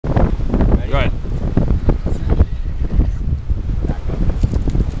Go ahead.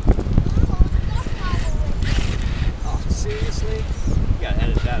 Oh, seriously? You gotta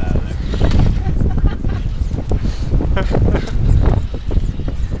edit that out of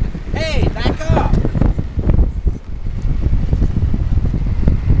there. Hey, back up!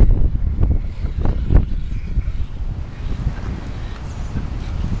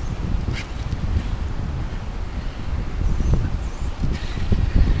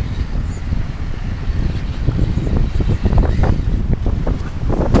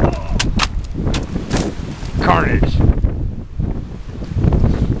 Carnage.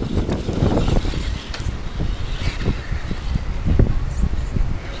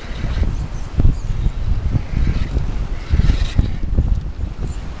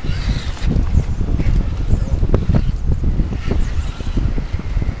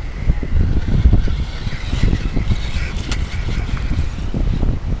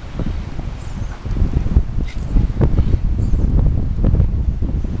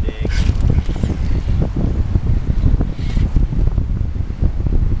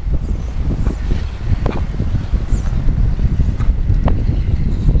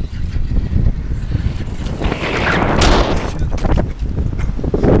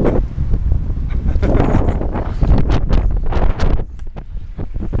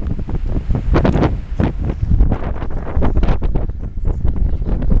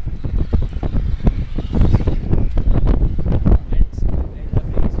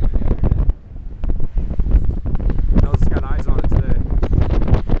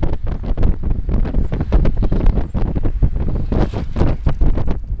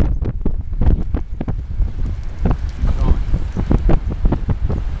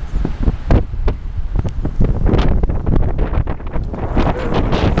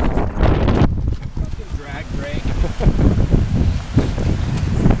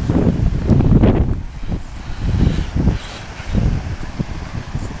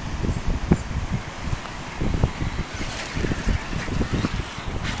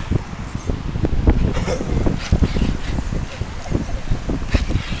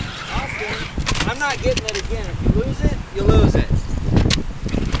 I'm not getting it again. If you lose it, you lose it.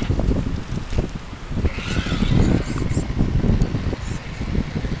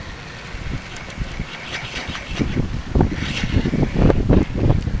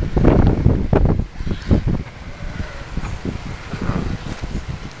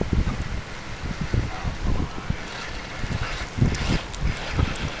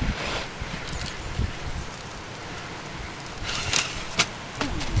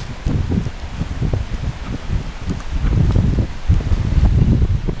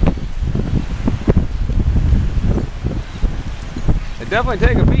 Definitely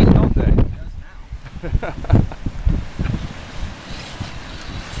take a beat, don't they? It does now.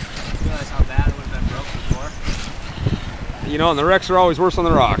 Realize how bad it would have been broke before? You know, and the wrecks are always worse on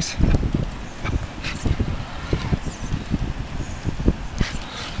the rocks.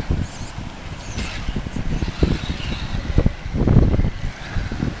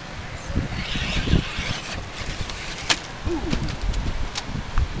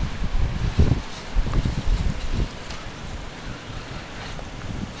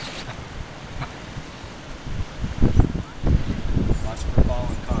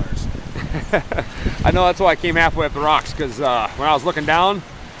 I know, that's why I came halfway up the rocks, because when I was looking down,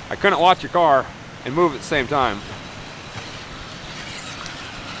 I couldn't watch your car and move at the same time.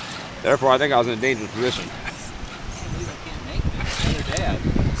 Therefore, I think I was in a dangerous position. I can't believe I can't make it. The other day, I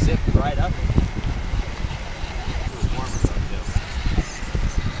zipped right up it. It was warmer though,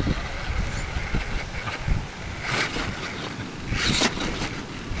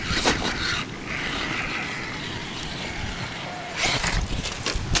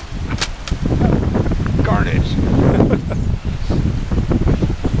 Carnage.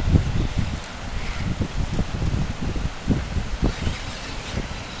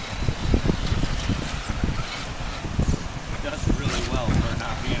 Does really well for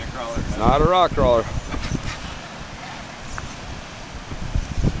not being a crawler. Not a rock crawler.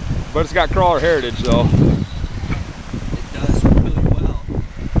 But it's got crawler heritage though. It does really well.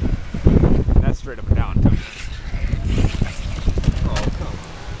 That's straight up and down too. Oh, come on.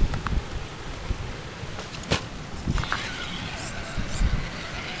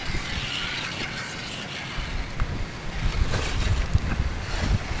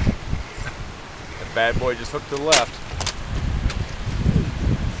 That bad boy just hooked to the left.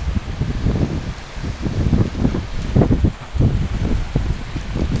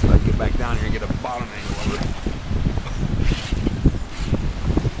 Back down here and get a bottom angle of it.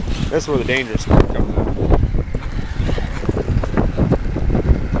 This is where the dangerous part comes in.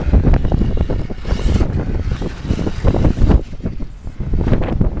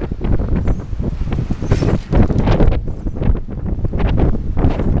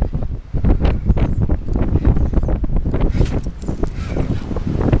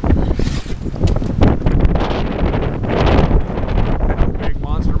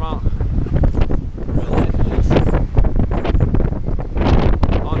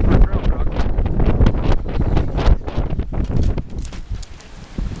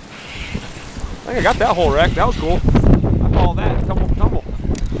 think I got that whole wreck. That was cool. I followed that and tumble for tumble.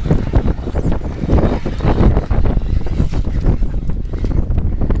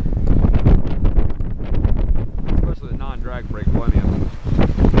 Especially the non-drag brake Millennium.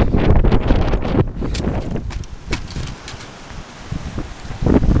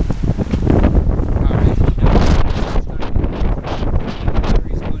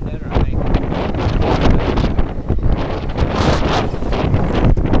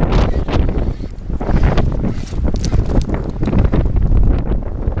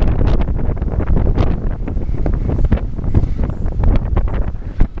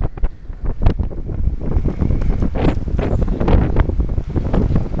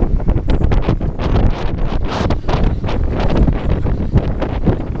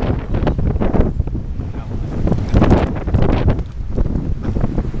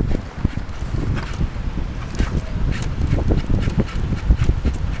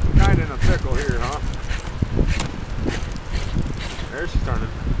 There she's turning.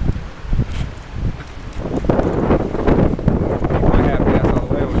 My half gas all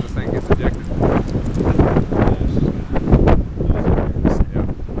the way when this thing gets ejected. Yeah.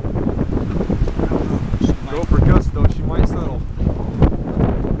 Go for gust though, she might settle.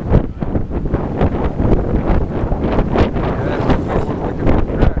 Yeah, that's one looking at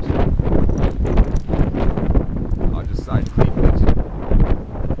the crash. I'll just side clean this.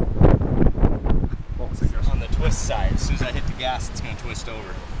 On the twist side, as soon as I hit the gas, it's going to twist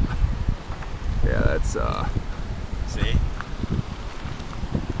over. Yeah, that's See?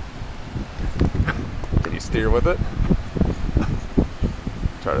 Can you steer with it?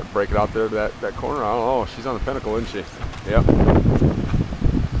 Try to break it out there to that corner. I don't know. She's on the pinnacle, isn't she? Yep.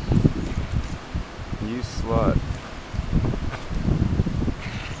 You slut.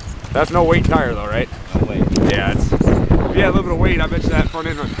 That's no weight tire though, right? No weight. Yeah, it's, if you had a little bit of weight, I bet you that front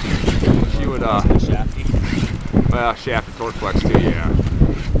end she would shafty. Well, shaft and torque flex too, yeah.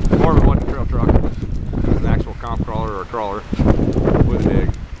 More than one trail truck. An actual comp crawler or a crawler with a dig.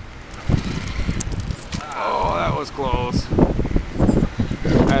 Oh, that was close.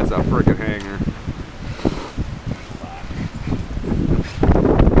 That's a freaking hanger.